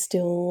 I'm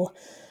still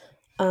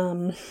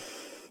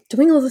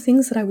doing all the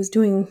things that I was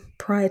doing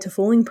prior to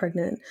falling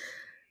pregnant,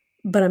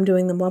 but I'm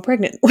doing them while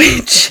pregnant,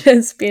 which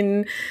has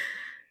been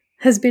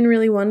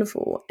really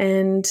wonderful.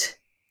 And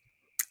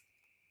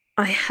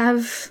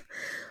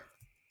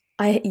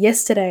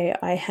yesterday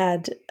I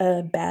had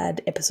a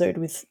bad episode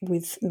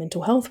with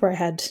mental health where I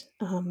had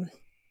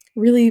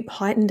really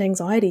heightened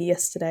anxiety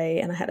yesterday,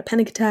 and I had a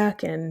panic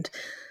attack, and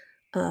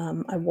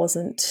I was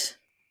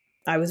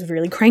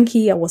really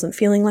cranky. I wasn't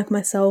feeling like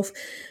myself.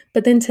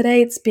 But then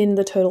today it's been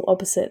the total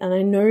opposite. And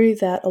I know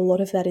that a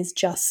lot of that is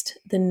just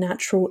the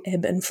natural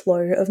ebb and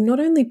flow of not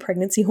only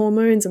pregnancy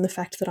hormones and the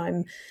fact that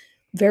I'm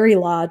very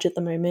large at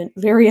the moment,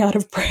 very out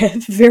of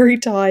breath, very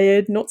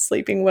tired, not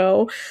sleeping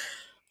well.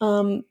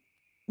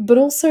 But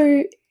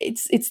also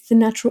it's the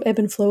natural ebb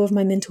and flow of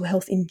my mental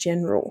health in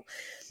general.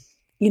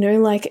 You know,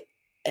 like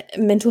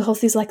mental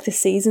health is like the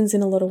seasons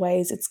in a lot of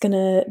ways. It's going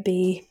to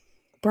be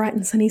bright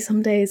and sunny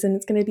some days and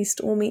it's going to be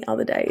stormy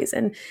other days.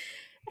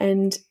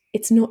 And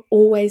it's not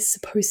always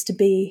supposed to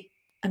be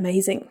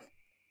amazing.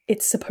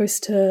 It's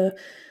supposed to,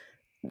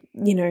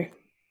 you know,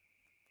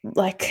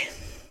 like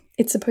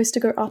it's supposed to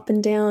go up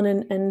and down,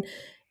 and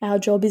our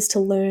job is to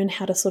learn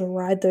how to sort of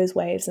ride those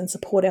waves and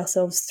support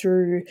ourselves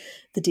through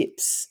the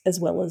dips as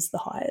well as the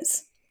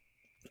highs.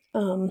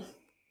 And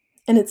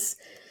it's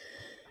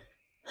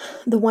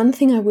the one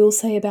thing I will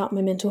say about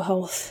my mental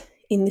health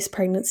in this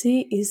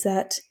pregnancy is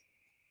that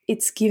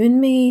it's given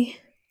me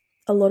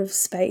a lot of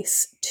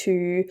space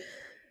to,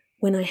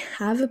 when I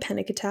have a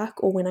panic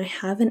attack or when I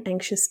have an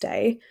anxious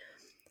day,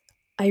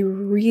 I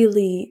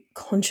really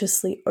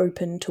consciously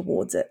open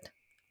towards it.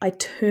 I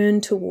turn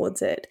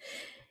towards it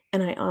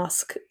and I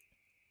ask,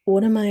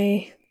 what am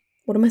I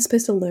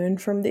supposed to learn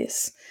from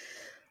this?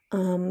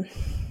 I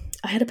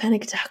had a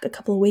panic attack a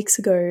couple of weeks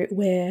ago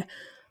where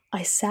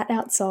I sat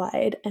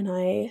outside and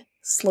I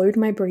slowed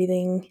my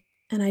breathing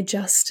and I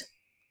just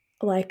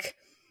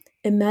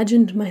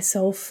imagined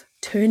myself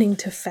turning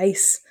to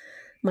face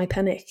my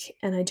panic,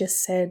 and I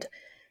just said,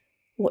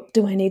 what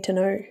do I need to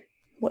know?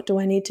 What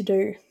do I need to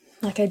do?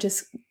 I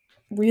just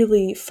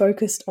really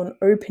focused on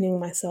opening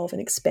myself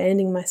and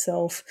expanding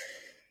myself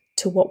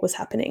to what was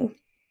happening.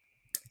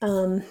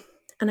 And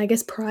I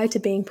guess prior to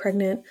being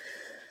pregnant,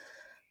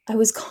 I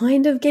was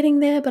kind of getting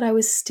there, but I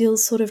was still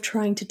sort of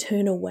trying to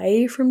turn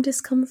away from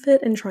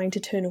discomfort and trying to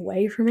turn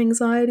away from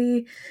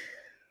anxiety.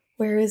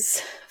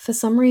 Whereas for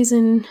some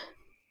reason,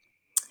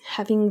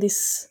 having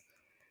this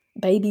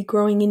baby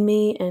growing in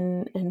me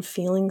and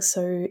feeling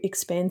so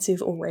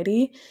expansive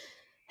already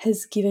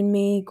has given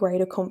me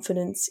greater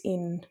confidence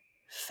in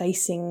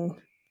facing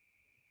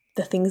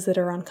the things that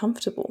are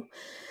uncomfortable.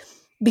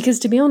 Because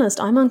to be honest,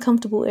 I'm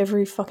uncomfortable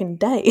every fucking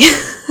day.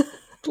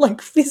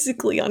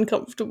 Physically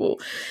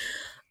uncomfortable.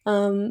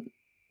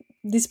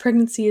 This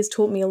pregnancy has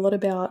taught me a lot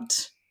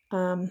about,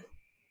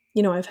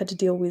 I've had to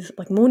deal with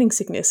morning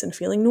sickness and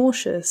feeling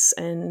nauseous,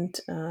 and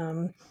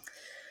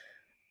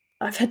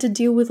I've had to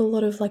deal with a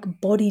lot of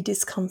body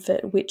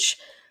discomfort, which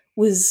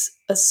was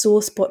a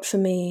sore spot for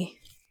me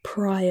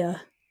prior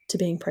to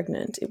being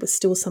pregnant. It was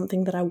still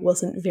something that I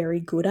wasn't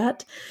very good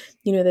at.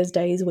 You know, there's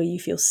days where you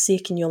feel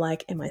sick and you're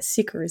like, am I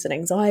sick or is it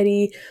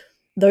anxiety?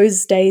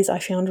 Those days I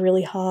found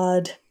really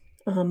hard.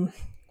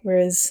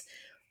 Whereas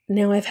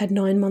now I've had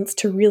 9 months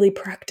to really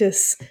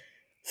practice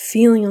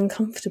feeling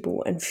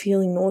uncomfortable and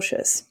feeling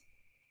nauseous.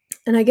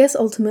 And I guess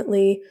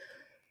ultimately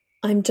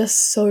I'm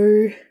just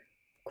so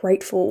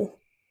grateful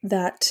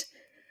that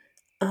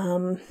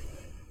I'm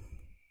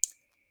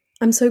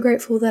so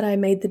grateful that I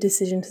made the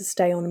decision to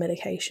stay on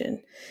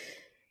medication.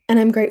 And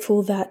I'm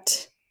grateful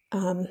that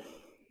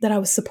that I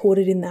was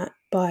supported in that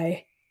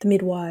by the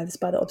midwives,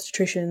 by the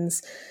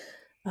obstetricians,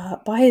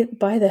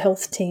 by the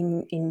health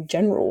team in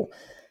general.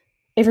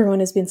 Everyone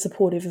has been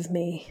supportive of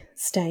me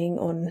staying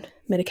on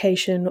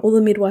medication. All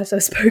the midwives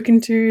I've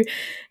spoken to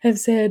have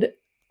said,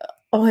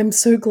 oh, I'm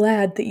so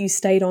glad that you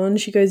stayed on.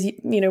 She goes,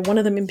 one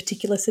of them in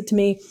particular said to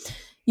me,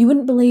 you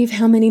wouldn't believe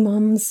how many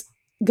mums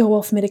go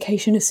off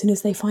medication as soon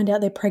as they find out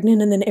they're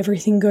pregnant and then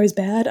everything goes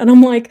bad. And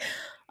I'm like,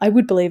 I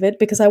would believe it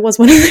because I was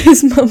one of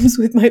those mums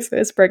with my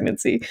first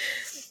pregnancy.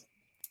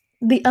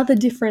 The other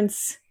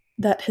difference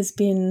that has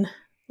been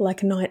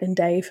like night and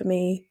day for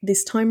me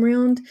this time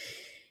round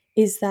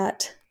is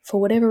that for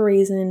whatever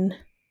reason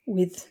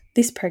with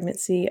this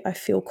pregnancy, I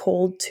feel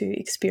called to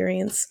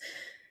experience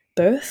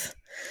birth,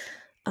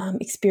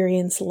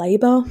 experience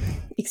labor,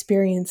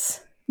 experience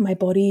my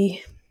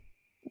body,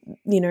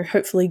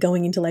 hopefully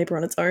going into labor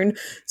on its own.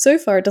 So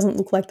far, it doesn't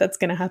look like that's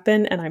going to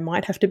happen, and I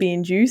might have to be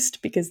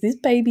induced because this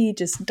baby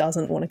just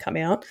doesn't want to come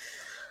out.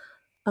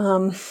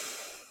 But,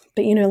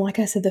 like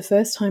I said, the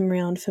first time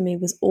round for me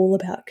was all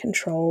about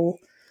control,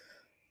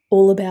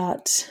 all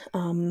about,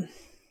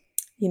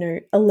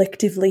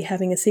 electively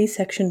having a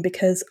C-section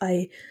because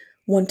I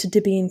wanted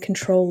to be in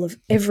control of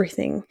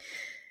everything.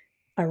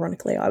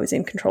 Ironically, I was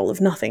in control of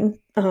nothing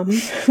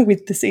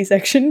with the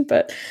C-section,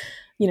 but,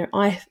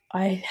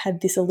 I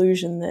had this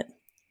illusion that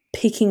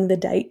picking the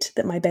date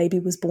that my baby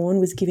was born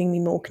was giving me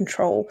more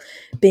control.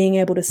 Being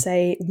able to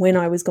say when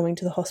I was going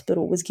to the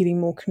hospital was giving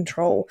more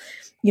control.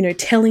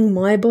 Telling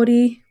my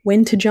body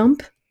when to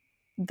jump,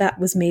 that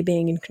was me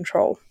being in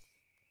control.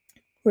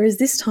 Whereas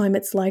this time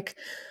it's like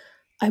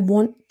I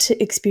want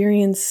to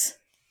experience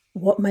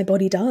what my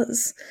body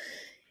does.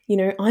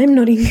 I'm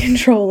not in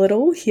control at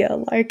all here.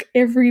 Like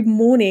every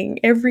morning,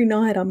 every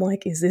night, I'm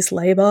like, is this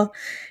labor?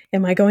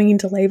 Am I going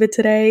into labor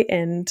today?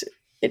 And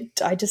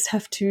I just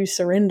have to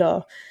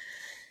surrender,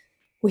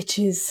 which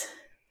is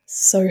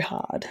so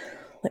hard.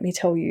 Let me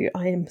tell you,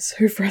 I am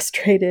so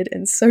frustrated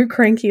and so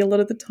cranky a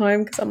lot of the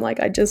time because I'm like,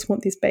 I just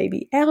want this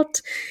baby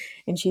out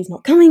and she's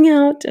not coming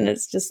out. And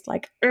it's just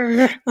like,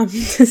 I'm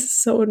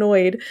just so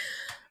annoyed.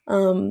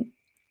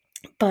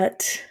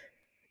 But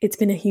it's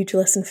been a huge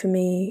lesson for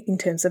me in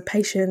terms of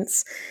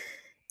patience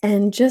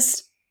and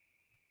just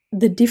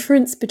the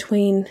difference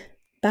between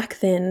back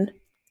then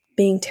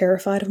being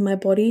terrified of my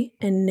body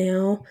and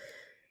now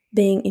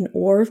being in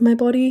awe of my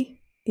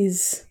body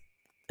is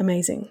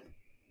amazing.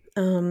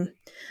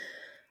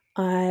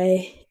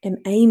 I am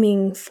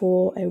aiming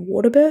for a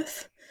water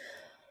birth.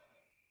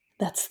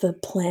 That's the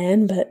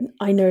plan, but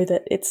I know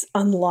that it's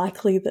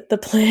unlikely that the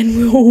plan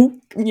will,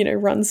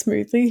 run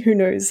smoothly. Who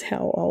knows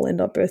how I'll end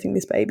up birthing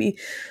this baby.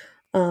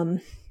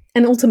 And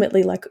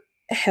ultimately,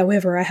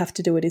 however I have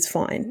to do it is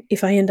fine.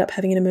 If I end up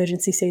having an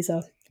emergency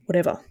Caesar,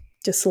 whatever,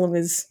 just so long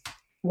as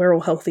we're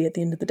all healthy at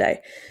the end of the day.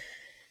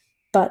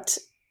 But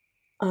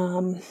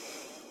I'm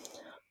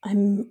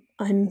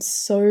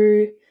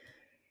so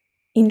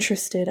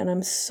interested and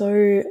I'm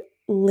so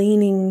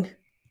leaning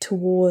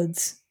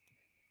towards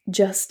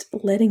just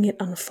letting it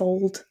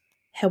unfold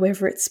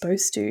however it's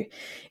supposed to,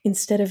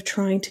 instead of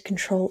trying to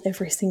control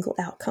every single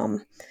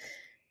outcome.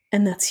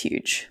 And that's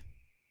huge.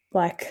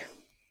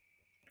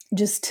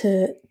 Just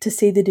to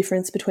see the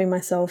difference between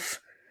myself,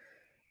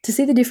 to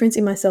see the difference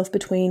in myself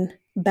between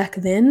back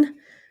then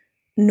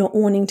not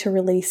wanting to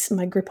release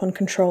my grip on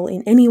control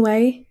in any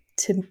way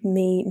to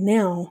me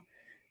now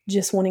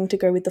just wanting to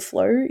go with the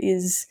flow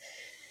is,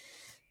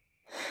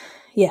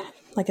 yeah,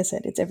 like I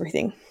said, it's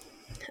everything.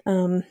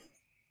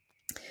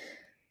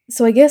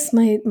 So I guess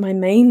my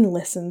main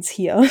lessons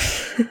here,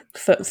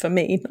 for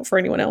me, not for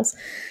anyone else,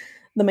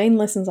 the main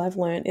lessons I've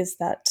learned is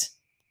that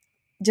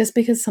just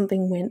because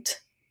something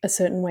went a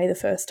certain way the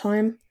first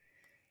time,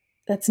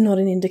 that's not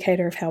an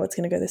indicator of how it's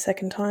going to go the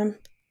second time.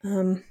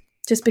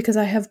 Just because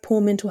I have poor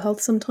mental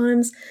health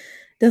sometimes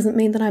doesn't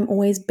mean that I'm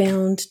always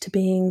bound to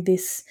being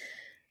this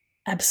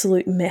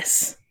absolute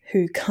mess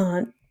who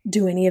can't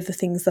do any of the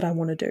things that I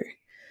want to do.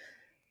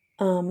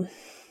 And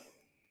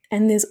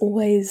there's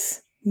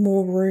always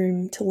more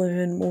room to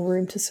learn, more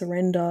room to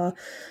surrender,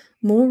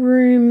 more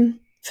room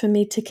for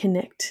me to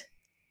connect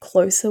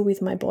closer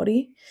with my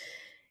body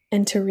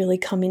and to really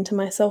come into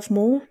myself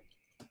more.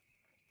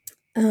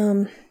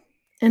 And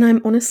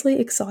I'm honestly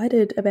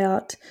excited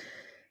about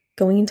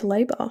going into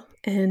labor,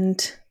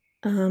 and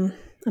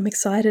I'm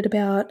excited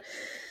about,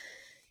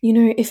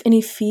 if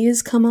any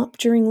fears come up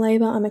during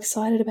labor, I'm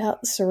excited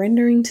about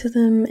surrendering to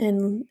them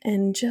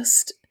and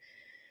just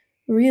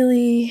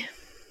really,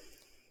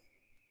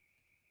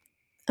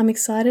 I'm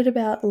excited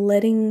about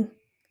letting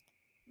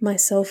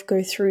myself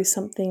go through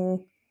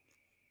something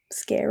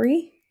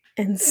scary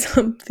and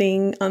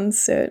something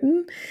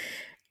uncertain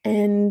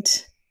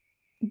and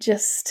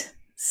just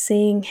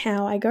seeing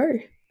how I go,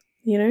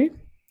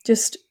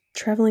 just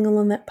traveling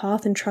along that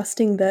path and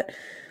trusting that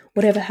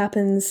whatever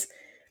happens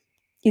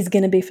is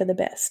going to be for the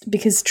best,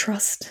 because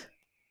trust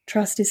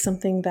is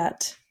something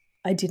that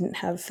I didn't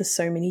have for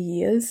so many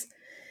years,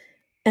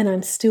 and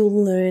I'm still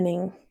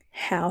learning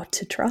how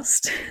to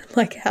trust,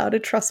 like how to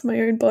trust my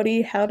own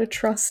body, how to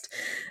trust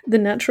the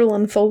natural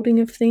unfolding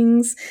of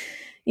things,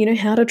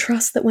 how to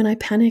trust that when I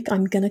panic,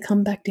 I'm going to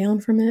come back down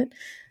from it.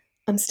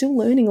 I'm still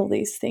learning all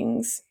these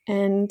things,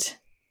 and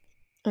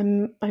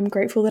I'm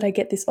grateful that I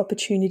get this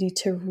opportunity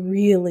to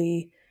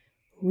really,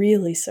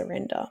 really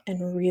surrender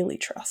and really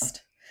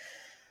trust.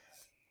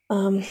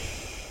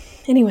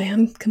 Anyway,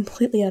 I'm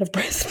completely out of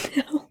breath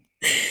now.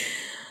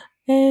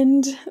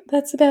 And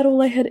that's about all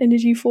I had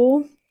energy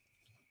for.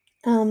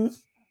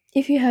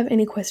 If you have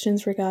any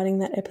questions regarding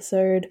that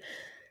episode,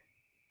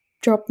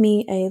 drop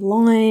me a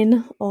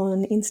line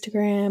on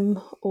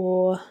Instagram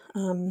or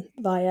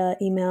via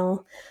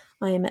email.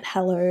 I am at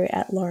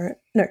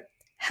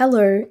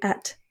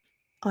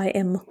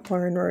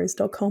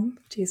hello@iamlaurenrose.com.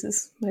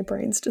 Jesus, my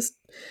brain's just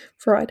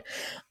fried.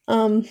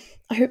 I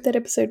hope that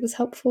episode was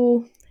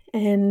helpful,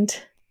 and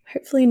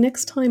hopefully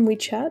next time we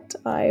chat,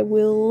 I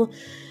will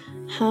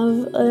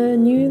have a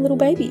new little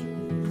baby.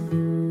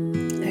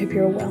 I hope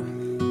you're all well.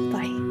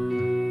 Bye.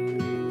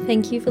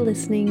 Thank you for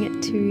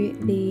listening to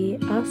the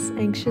Us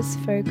Anxious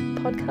Folk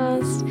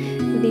podcast,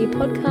 the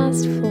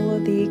podcast for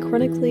the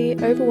chronically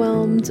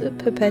overwhelmed,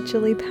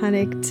 perpetually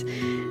panicked,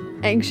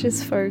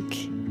 anxious folk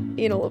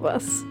in all of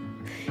us.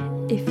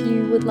 If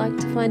you would like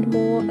to find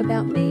more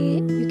about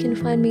me, you can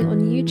find me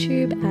on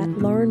YouTube at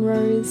Lauren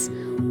Rose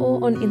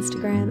or on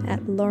Instagram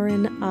at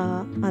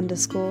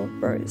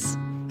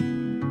LaurenR_Rose.